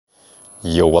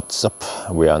Yo, what's up?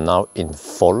 We are now in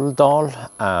Folldal,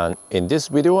 and in this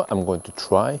video I'm going to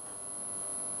try...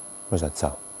 What's that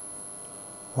sound?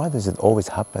 Why does it always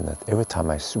happen that every time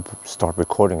I start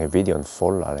recording a video in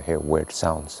Folldal I hear weird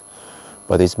sounds?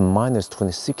 But it's minus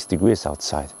 26 degrees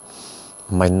outside.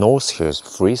 My nose here is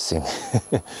freezing.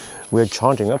 We are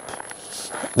charging up.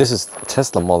 This is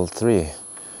Tesla Model 3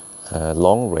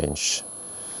 long range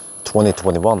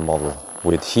 2021 model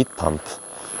with heat pump.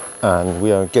 And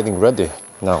we are getting ready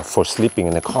now for sleeping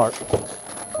in the car.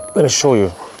 I'm gonna show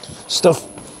you stuff.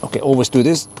 Okay, always do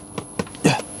this.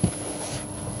 Yeah.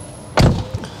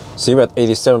 See, we're at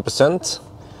 87%.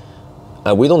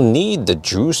 We don't need the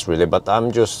juice really, but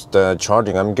I'm just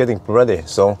charging. I'm getting ready.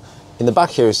 So in the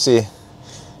back here you see,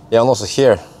 yeah, and also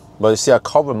here, but you see I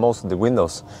cover most of the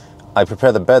windows. I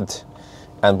prepared the bed,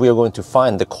 and we are going to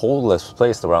find the coldest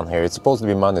place around here. It's supposed to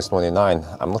be minus 29.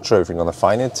 I'm not sure if we're gonna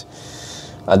find it.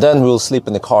 And then we'll sleep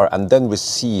in the car, and then we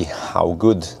see how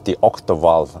good the octo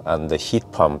valve and the heat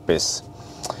pump is.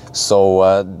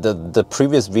 So the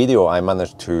previous video I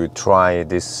managed to try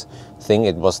this thing.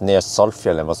 It was near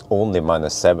Saltfjell and was only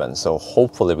minus 7. So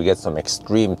hopefully we get some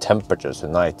extreme temperatures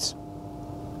tonight.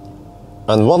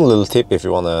 And one little tip if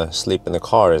you want to sleep in the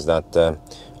car is that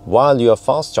while you are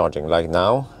fast charging like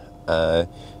now,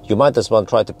 you might as well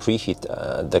try to preheat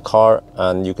the car,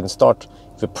 and you can start.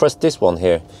 If you press this one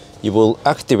here, you will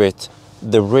activate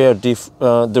the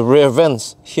rear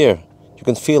vents here. You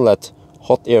can feel that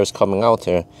hot air is coming out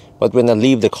here. But when I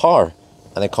leave the car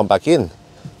and I come back in,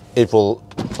 it will,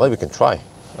 well, we can try.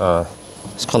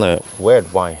 It's kind of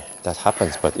weird why that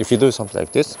happens, but if you do something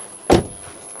like this,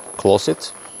 close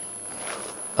it,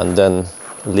 and then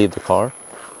leave the car,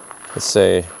 let's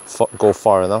say go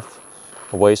far enough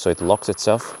away so it locks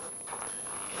itself.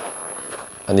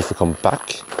 And if you come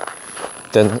back,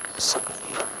 then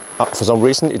for some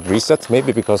reason it resets,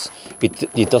 maybe because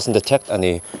it doesn't detect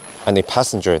any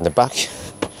passenger in the back.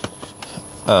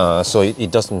 So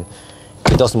it doesn't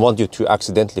want you to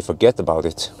accidentally forget about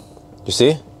it. You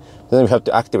see? Then we have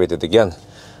to activate it again.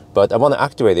 But I want to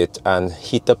activate it and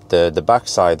heat up the back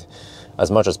side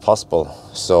as much as possible.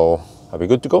 So are we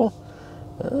good to go?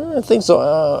 I think so.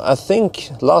 I think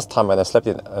last time when I slept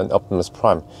in an Optimus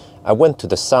Prime, I went to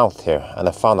the south here and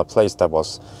I found a place that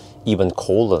was even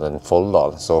colder than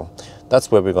Folldal. So that's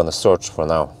where we're gonna search for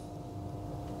now.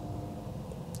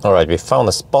 All right, we found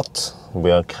a spot.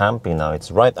 We are camping now. It's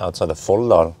right outside of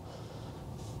Folldal.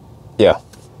 Yeah,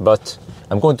 but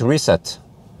I'm going to reset.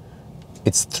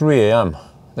 It's 3 AM.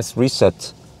 Let's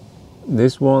reset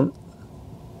this one.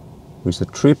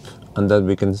 Reset trip, and then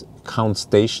we can count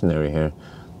stationary here.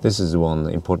 This is one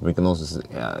important. We can also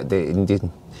they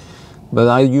didn't, but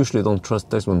I usually don't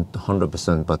trust this one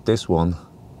 100%. But this one,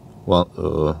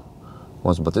 well,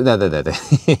 once, but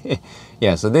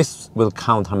yeah. So this will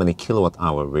count how many kilowatt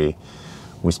hour we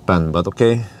spend. But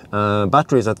okay,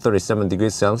 battery is at 37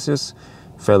 degrees Celsius,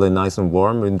 fairly nice and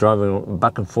warm. We've been driving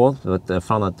back and forth, but I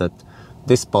found out that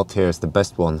this spot here is the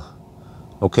best one.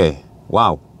 Okay,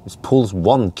 wow, this pulls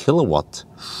 1 kilowatt.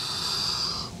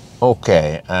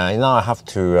 Okay, now I have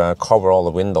to cover all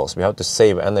the windows. We have to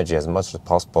save energy as much as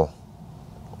possible.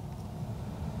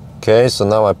 Okay, so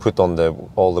now I put on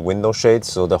all the window shades,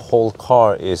 so the whole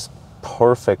car is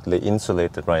perfectly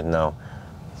insulated right now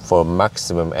for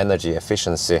maximum energy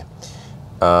efficiency.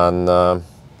 And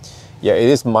yeah, it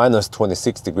is minus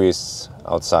 26 degrees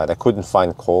outside. I couldn't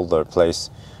find colder place,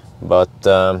 but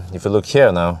if you look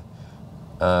here now,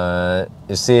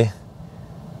 you see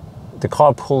the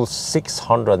car pulls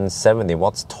 670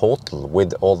 watts total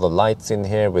with all the lights in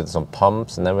here, with some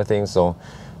pumps and everything. So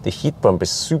the heat pump is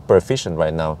super efficient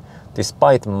right now,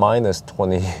 despite minus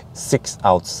 26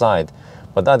 outside.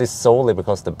 But that is solely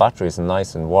because the battery is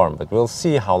nice and warm. But we'll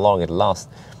see how long it lasts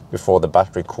before the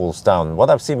battery cools down.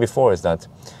 What I've seen before is that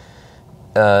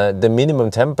the minimum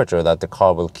temperature that the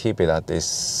car will keep it at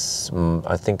is,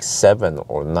 I think, 7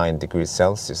 or 9 degrees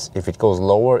Celsius. If it goes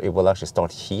lower, it will actually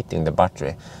start heating the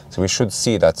battery. So we should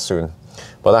see that soon.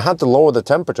 But I had to lower the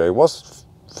temperature. It was,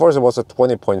 first it was at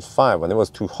 20.5 and it was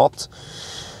too hot.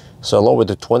 So I lowered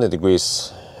it to 20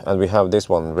 degrees. And we have this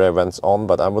one, rear vents on,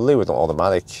 but I will leave it on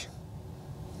automatic.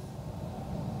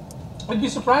 I'd be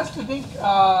surprised to think,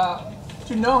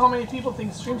 to know how many people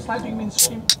think stream sniping means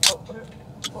stream...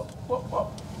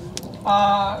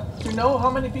 to know how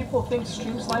many people think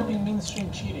stream sniping means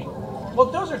stream cheating.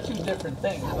 Well, those are two different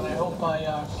things, and I hope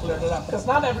I cleared it up. Because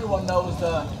not everyone knows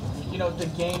the, you know, the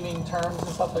gaming terms and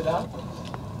stuff like that.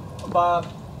 But,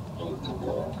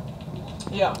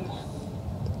 yeah.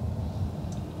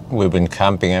 We've been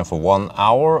camping here for 1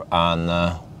 hour, and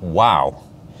wow.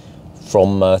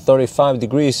 From 35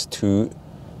 degrees to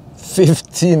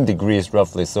 15 degrees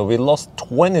roughly. So we lost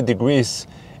 20 degrees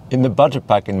in the battery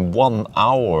pack in 1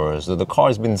 hour. So the car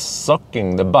has been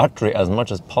sucking the battery as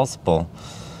much as possible.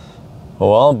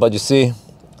 Well, but you see,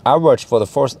 average for the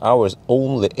first hour is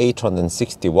only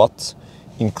 860 watts,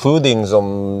 including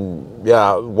some,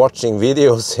 yeah, watching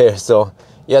videos here. So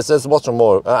yes, let's watch some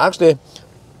more. Actually,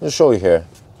 I'll show you here.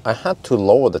 I had to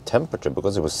lower the temperature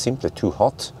because it was simply too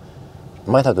hot.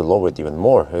 Might have to lower it even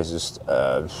more. It's just,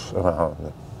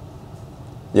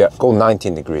 yeah, go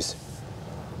 19 degrees.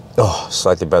 Oh,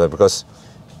 slightly better because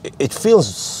it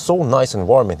feels so nice and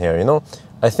warm in here, you know.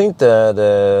 I think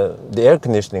the air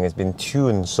conditioning has been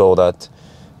tuned so that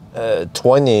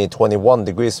 20, 21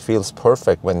 degrees feels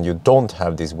perfect when you don't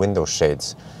have these window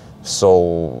shades.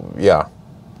 So yeah,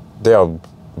 they are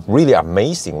really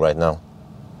amazing right now.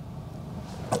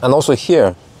 And also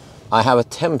here, I have a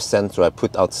temp sensor I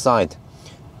put outside.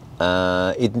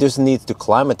 It just needs to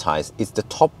climatize. It's the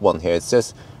top one here. It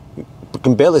says, you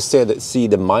can barely see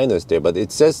the minus there, but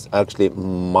it says actually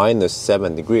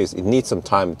 -7 degrees. It needs some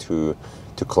time to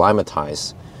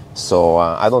climatize. So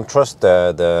I don't trust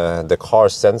the car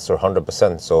sensor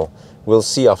 100%. So we'll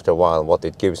see after a while what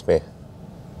it gives me.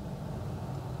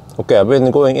 Okay, I've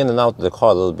been going in and out of the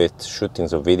car a little bit, shooting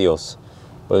some videos.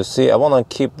 But you see, I want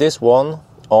to keep this one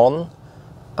on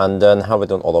and then have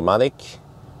it on automatic,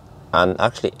 and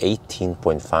actually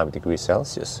 18.5 degrees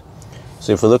Celsius.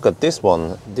 So if we look at this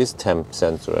one, this temp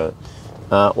sensor,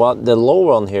 well, the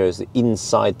lower one here is the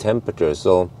inside temperature.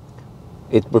 So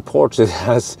it reports it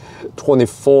has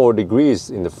 24 degrees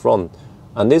in the front,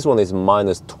 and this one is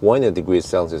 -20 degrees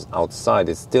Celsius outside.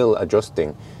 It's still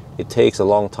adjusting. It takes a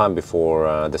long time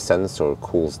before the sensor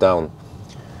cools down.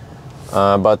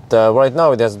 But right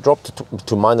now it has dropped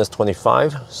to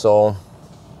 -25. So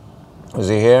you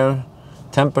see here,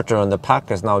 temperature on the pack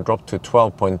has now dropped to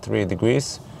 12.3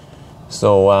 degrees.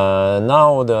 So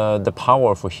now the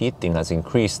power for heating has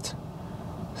increased.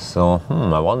 So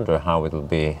I wonder how it will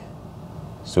be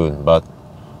soon. But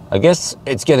I guess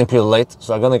it's getting pretty late,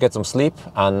 so I'm gonna get some sleep,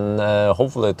 and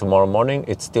hopefully tomorrow morning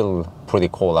it's still pretty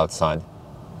cold outside.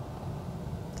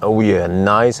 Oh yeah,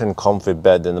 nice and comfy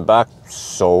bed in the back.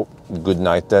 So good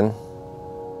night then.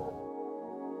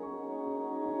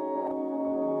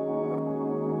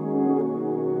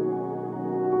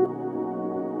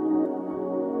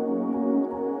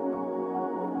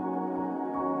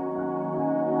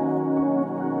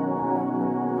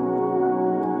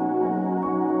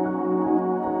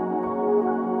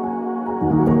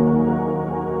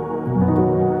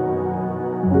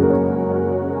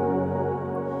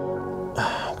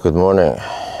 Good morning.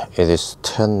 It is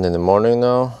 10 in the morning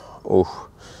now. Ooh,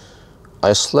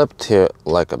 I slept here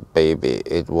like a baby.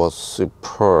 It was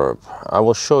superb. I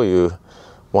will show you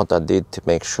what I did to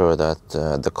make sure that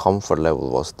the comfort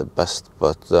level was the best.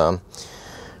 But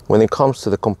when it comes to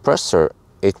the compressor,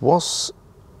 it was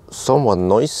somewhat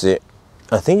noisy.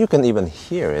 I think you can even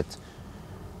hear it.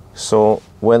 So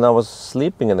when I was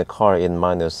sleeping in the car in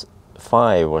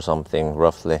 -5 or something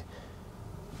roughly,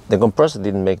 the compressor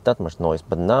didn't make that much noise,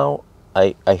 but now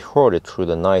I heard it through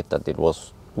the night that it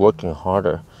was working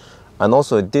harder. And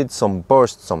also it did some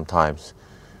bursts sometimes.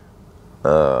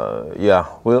 Yeah,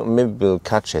 maybe we'll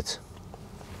catch it.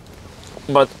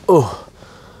 But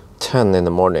 10 in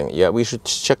the morning. Yeah, we should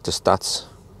check the stats.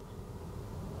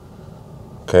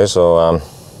 Okay, so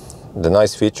the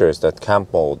nice feature is that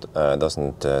camp mode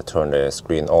doesn't turn the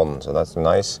screen on, so that's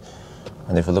nice.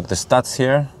 And if you look at the stats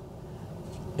here,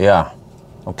 yeah.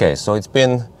 Okay, so it's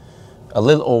been a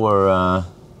little over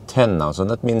 10 now, so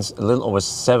that means a little over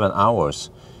 7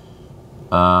 hours.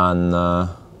 And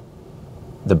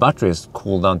the battery is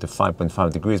cooled down to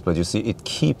 5.5 degrees, but you see it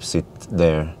keeps it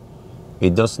there.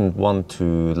 It doesn't want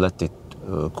to let it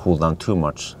cool down too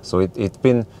much. So it's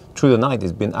been, through the night,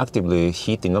 it's been actively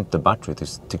heating up the battery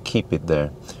to keep it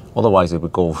there. Otherwise it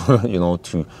would go, you know,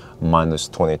 to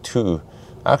 -22.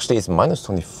 Actually, it's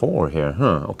 -24 here.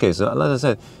 Okay, so like I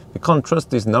said, we can't trust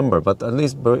this number, but at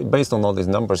least based on all these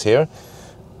numbers here,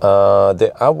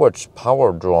 the average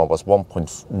power draw was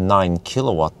 1.9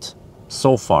 kilowatt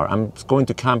so far. I'm going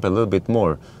to camp a little bit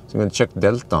more, so I'm going to check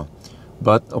delta.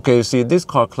 But okay, you see, this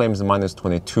car claims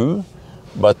 -22,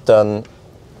 but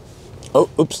oh,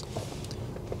 oops,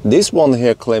 this one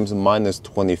here claims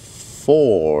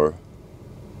 -24.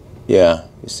 Yeah,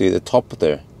 you see the top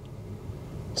there.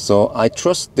 So I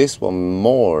trust this one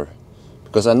more,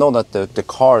 because I know that the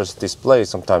car's display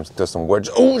sometimes does some weird.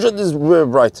 Oh shit, this is very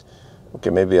bright.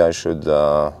 Okay, maybe I should.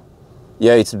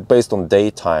 Yeah, it's based on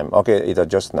daytime. Okay, it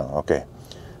adjusts now. Okay.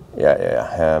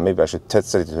 Yeah. Maybe I should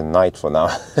set it to night for now.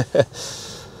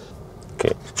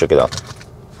 Okay, check it out.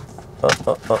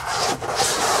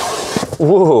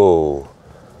 Whoa.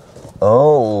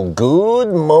 Oh,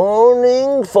 good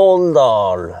morning,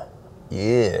 Folldal.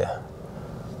 Yeah.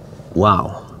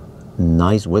 Wow.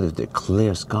 Nice weather, the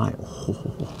clear sky.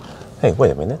 Oh. Hey, wait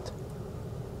a minute.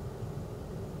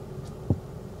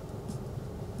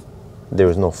 There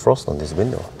is no frost on this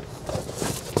window.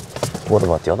 What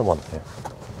about the other one here?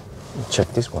 Check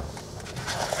this one.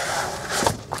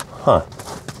 Huh.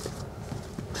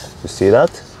 You see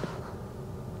that?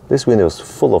 This window is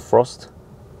full of frost.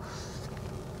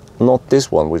 Not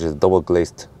this one, which is double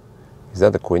glazed. Is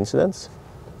that a coincidence?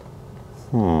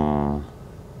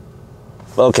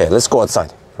 Okay, let's go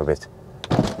outside for a bit.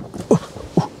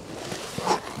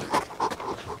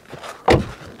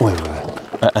 Wait.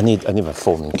 I need my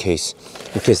phone in case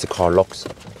the car locks.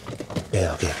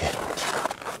 Yeah, okay.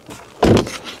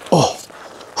 Oh,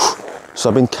 so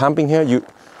I've been camping here.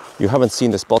 You haven't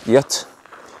seen the spot yet.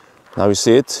 Now you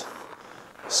see it.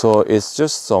 So it's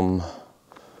just some.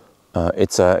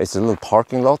 It's a little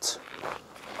parking lot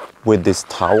with this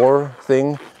tower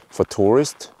thing for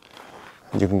tourists.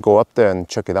 You can go up there and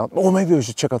check it out. Oh, maybe we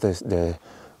should check out the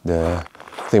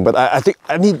thing. But I think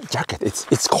I need a jacket.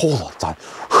 It's cold outside.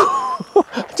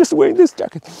 Just wearing this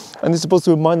jacket, and it's supposed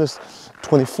to be minus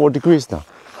 24 degrees now.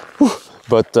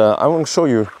 But I want to show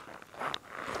you.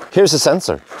 Here's a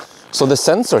sensor. So the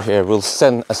sensor here will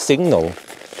send a signal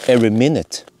every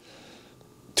minute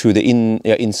to the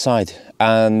inside,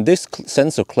 and this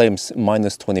sensor claims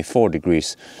minus 24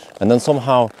 degrees, and then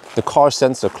somehow the car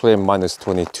sensor claims minus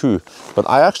 22. But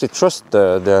I actually trust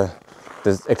the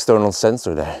external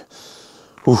sensor there.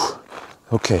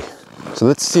 Okay, so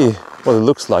let's see what it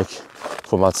looks like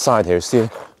from outside here. See,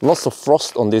 lots of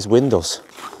frost on these windows.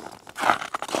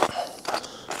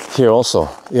 Here also,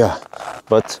 yeah.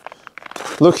 But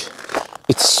look,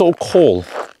 it's so cold.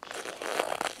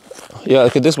 Yeah,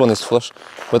 okay, this one is flush,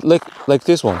 but like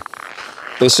this one,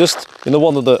 it's just, you know,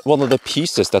 one of the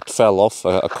pieces that fell off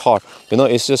a car. You know,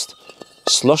 it's just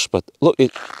slush. But look,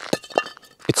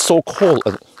 it's so cold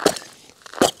and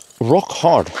rock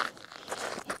hard.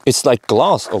 It's like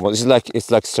glass almost.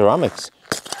 It's like ceramics.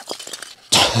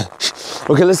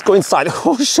 Okay, let's go inside.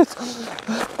 Oh shit!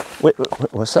 Wait,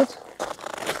 what's that?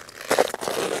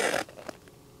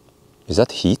 Is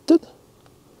that heated?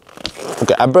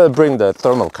 Okay, I better bring the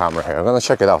thermal camera here. I'm gonna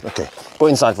check it out. Okay, go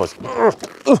inside first.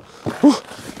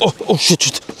 Oh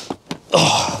shit.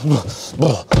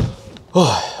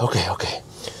 Okay.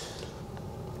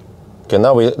 Okay,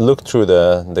 now we look through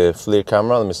the FLIR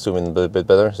camera. Let me zoom in a bit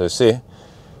better. So you see,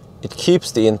 it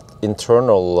keeps the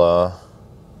internal,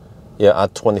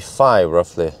 at 25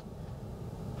 roughly.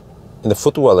 In the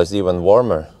footwell it's even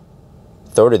warmer,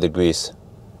 30 degrees.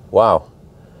 Wow.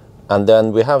 And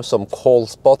then we have some cold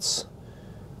spots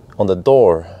on the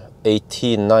door,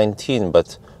 18, 19,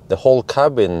 but the whole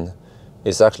cabin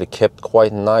is actually kept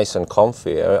quite nice and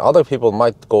comfy. Other people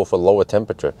might go for lower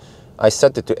temperature. I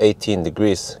set it to 18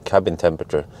 degrees cabin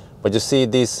temperature. But you see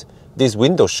these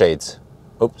window shades,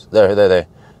 oops, there.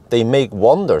 They make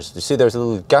wonders. You see there's a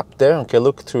little gap there. Okay,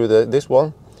 look through this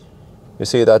one. You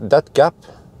see that gap?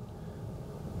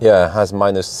 Yeah, has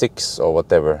 -6 or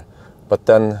whatever. But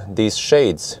then these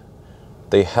shades,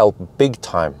 they help big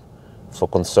time for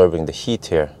conserving the heat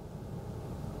here.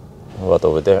 What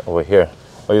over here?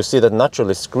 Well, you see that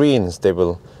naturally screens, they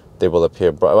will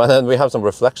appear bright. And then we have some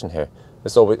reflection here.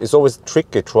 It's always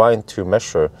tricky trying to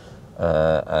measure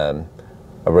a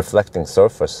reflecting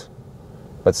surface.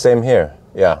 But same here,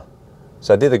 yeah.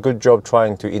 So I did a good job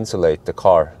trying to insulate the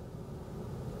car.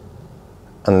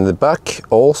 And the back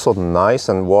also nice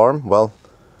and warm. Well,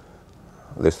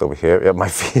 at least over here, yeah, my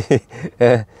feet.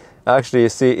 Actually, you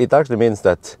see, it actually means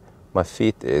that my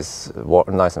feet is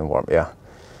nice and warm, yeah.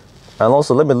 And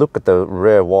also, let me look at the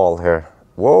rear wall here.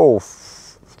 Whoa,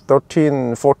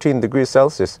 13, 14 degrees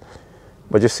Celsius.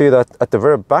 But you see that at the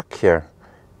very back here,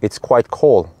 it's quite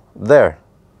cold. There,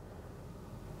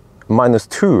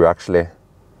 -2 actually,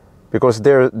 because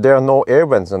there are no air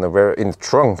vents in the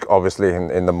trunk, obviously,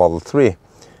 in the Model 3.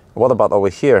 What about over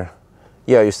here?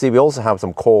 Yeah, you see, we also have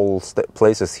some cold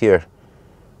places here.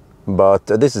 But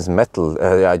this is metal.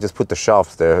 Yeah, I just put the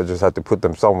shafts there. I just had to put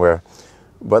them somewhere.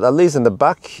 But at least in the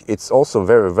back, it's also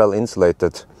very well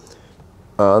insulated.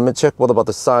 Let me check. What about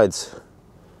the sides?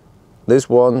 This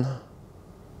one,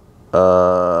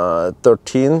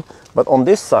 13. But on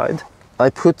this side, I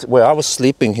put, where I was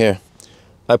sleeping here,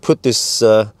 I put this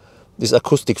this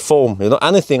acoustic foam. You know,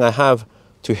 anything I have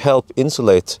to help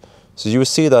insulate. So you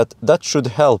see that should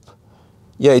help.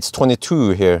 Yeah, it's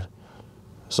 22 here.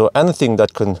 So anything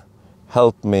that can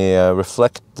help me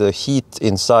reflect the heat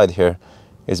inside here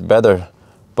is better.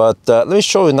 But let me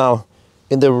show you now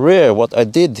in the rear what I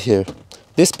did here.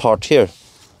 this part here.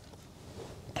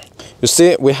 You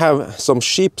see, we have some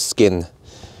sheepskin,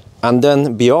 and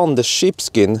then beyond the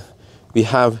sheepskin, we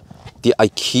have the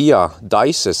IKEA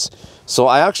dices. So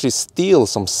I actually steal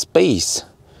some space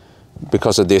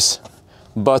because of this.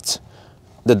 But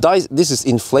the dice, this is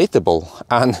inflatable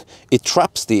and it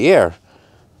traps the air.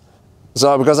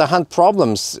 So because I had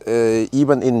problems,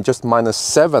 even in just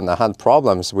 -7, I had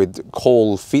problems with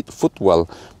cold footwell.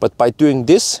 But by doing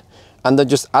this, and then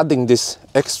just adding this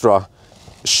extra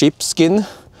sheepskin,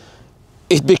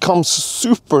 it becomes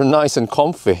super nice and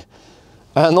comfy.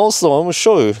 And also, I'm gonna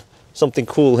show you something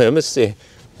cool here. Let me see.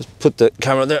 Let's put the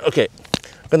camera there. Okay,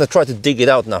 I'm gonna try to dig it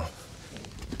out now.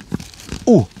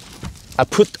 Ooh, I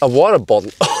put a water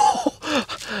bottle.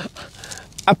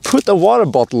 I put a water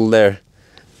bottle there,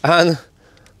 and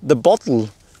the bottle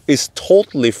is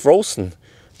totally frozen.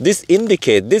 This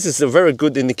is a very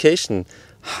good indication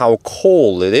how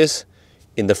cold it is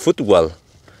in the footwell,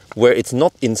 where it's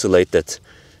not insulated.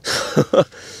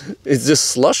 It's just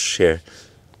slush here.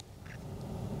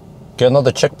 Okay,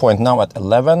 another checkpoint now at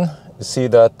 11. You see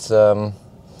that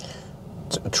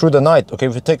through the night, okay,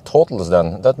 if you take totals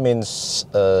then, that means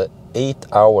 8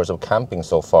 hours of camping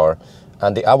so far.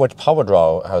 And the average power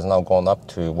draw has now gone up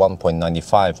to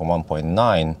 1.95 from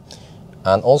 1.9.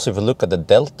 And also if you look at the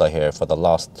delta here for the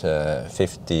last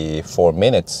 54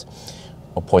 minutes,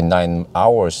 or 0.9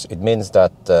 hours, it means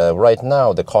that right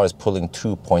now the car is pulling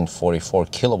 2.44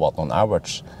 kilowatt on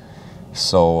average.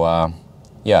 So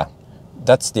yeah,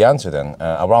 that's the answer then,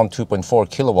 around 2.4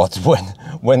 kilowatts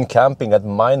when camping at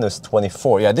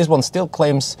 -24. Yeah, this one still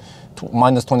claims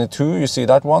 -22, you see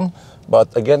that one.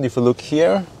 But again, if you look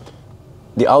here,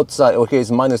 the outside, okay, it's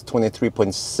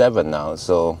 -23.7 now,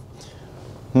 so,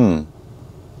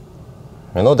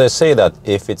 You know, they say that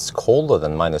if it's colder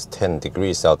than -10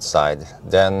 degrees outside,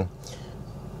 then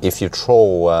if you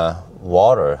throw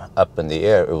water up in the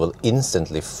air, it will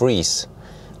instantly freeze.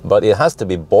 But it has to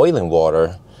be boiling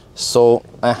water. So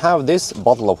I have this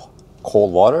bottle of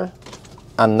cold water,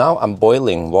 and now I'm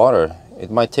boiling water.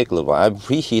 It might take a little while. I've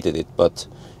preheated it, but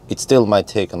it still might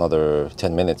take another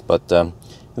 10 minutes. But we're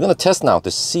gonna test now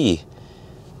to see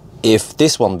if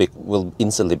this one will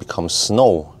instantly become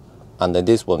snow, and then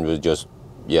this one will just,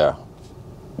 yeah,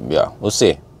 we'll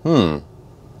see.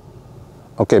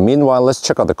 Okay, meanwhile, let's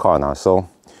check out the car now. So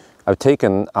I've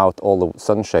taken out all the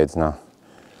sunshades now.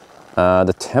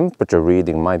 The temperature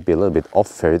reading might be a little bit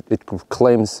off here. It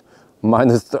claims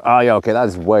yeah, okay, that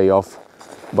is way off.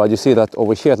 But you see that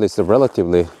over here, at least,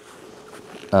 relatively,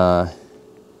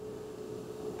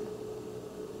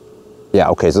 yeah,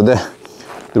 okay, so the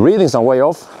readings are way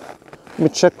off. Let me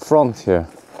check front here.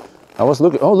 I was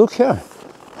looking, oh, look here.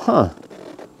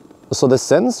 So the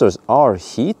sensors are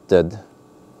heated.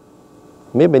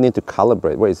 Maybe I need to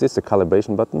calibrate. Wait, is this the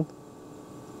calibration button?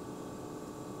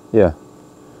 Yeah.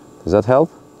 Does that help?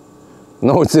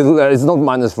 No, it's not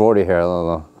 -40 here,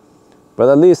 no. But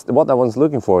at least what I was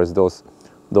looking for is those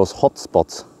hot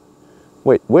spots.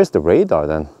 Wait, where's the radar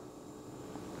then?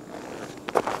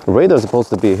 The radar is supposed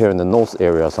to be here in the nose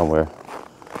area somewhere.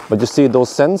 But you see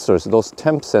those sensors, those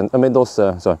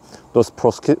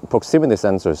proximity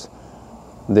sensors,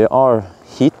 they are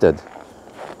heated.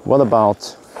 What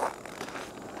about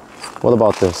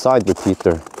the side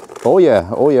repeater? Oh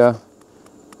yeah.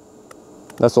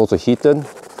 That's also heated.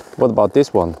 What about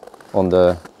this one on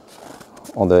the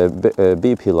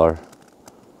B pillar?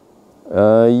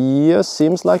 Yes,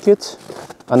 seems like it.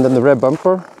 And then the rear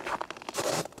bumper.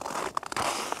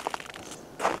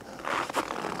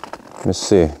 Let me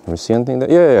see. Can you see anything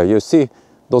there? Yeah. You see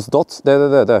those dots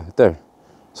there.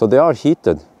 So they are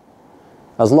heated.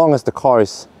 As long as the car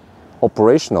is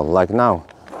operational, like now,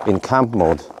 in camp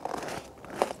mode.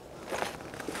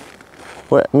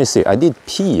 Wait, let me see. I did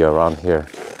pee around here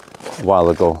a while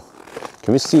ago.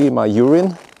 Can we see my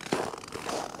urine?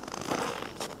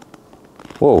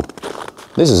 Whoa,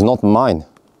 this is not mine.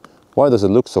 Why does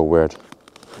it look so weird?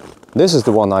 This is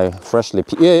the one I freshly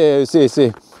peed. Yeah, you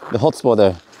see the hot spot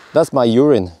there. That's my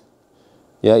urine.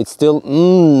 Yeah, it's still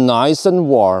nice and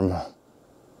warm.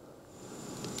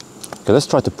 Okay, let's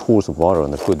try to pour some water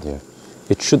on the hood here.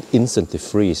 It should instantly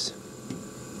freeze.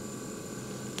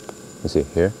 You see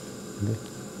here?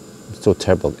 It's so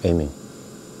terrible aiming.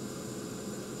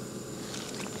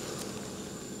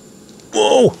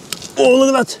 Whoa! Oh,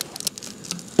 look at that!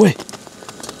 Wait!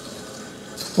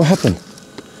 What happened?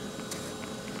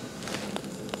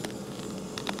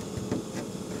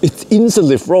 It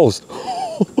instantly froze.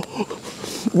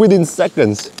 Within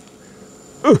seconds.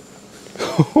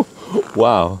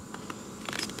 Wow.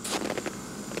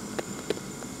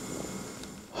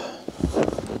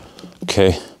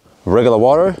 Okay, regular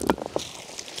water.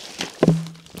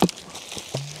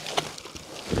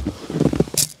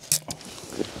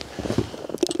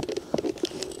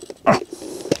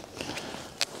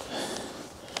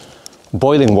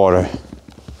 boiling water.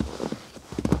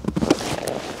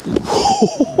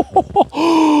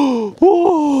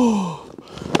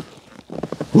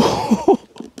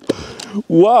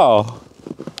 Wow.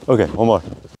 Okay, one more.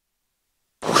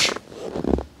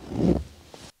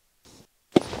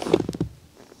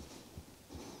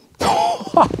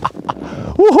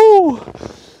 Woohoo!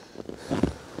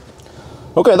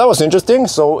 Okay, that was interesting.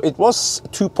 So it was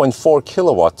 2.4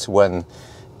 kilowatts when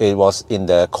it was in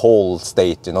the cold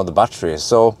state, you know, the battery.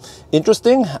 So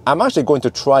interesting. I'm actually going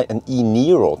to try an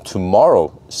e-Nero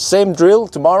tomorrow. Same drill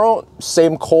tomorrow,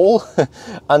 same coal,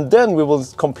 and then we will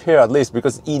compare at least,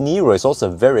 because e-Nero is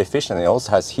also very efficient. It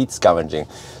also has heat scavenging,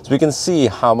 so we can see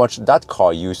how much that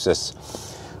car uses.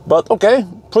 But okay,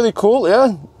 pretty cool,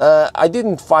 yeah. I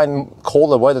didn't find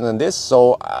colder weather than this,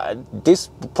 so this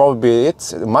probably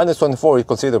it. Minus 24 is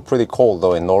considered pretty cold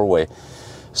though in Norway.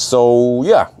 So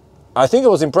yeah, I think it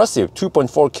was impressive.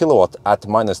 2.4 kilowatt at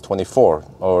minus 24,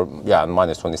 or yeah,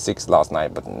 minus 26 last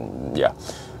night, but yeah.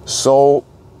 So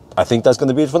I think that's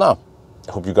gonna be it for now.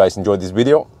 I hope you guys enjoyed this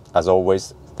video. As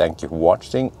always, thank you for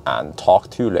watching and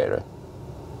talk to you later.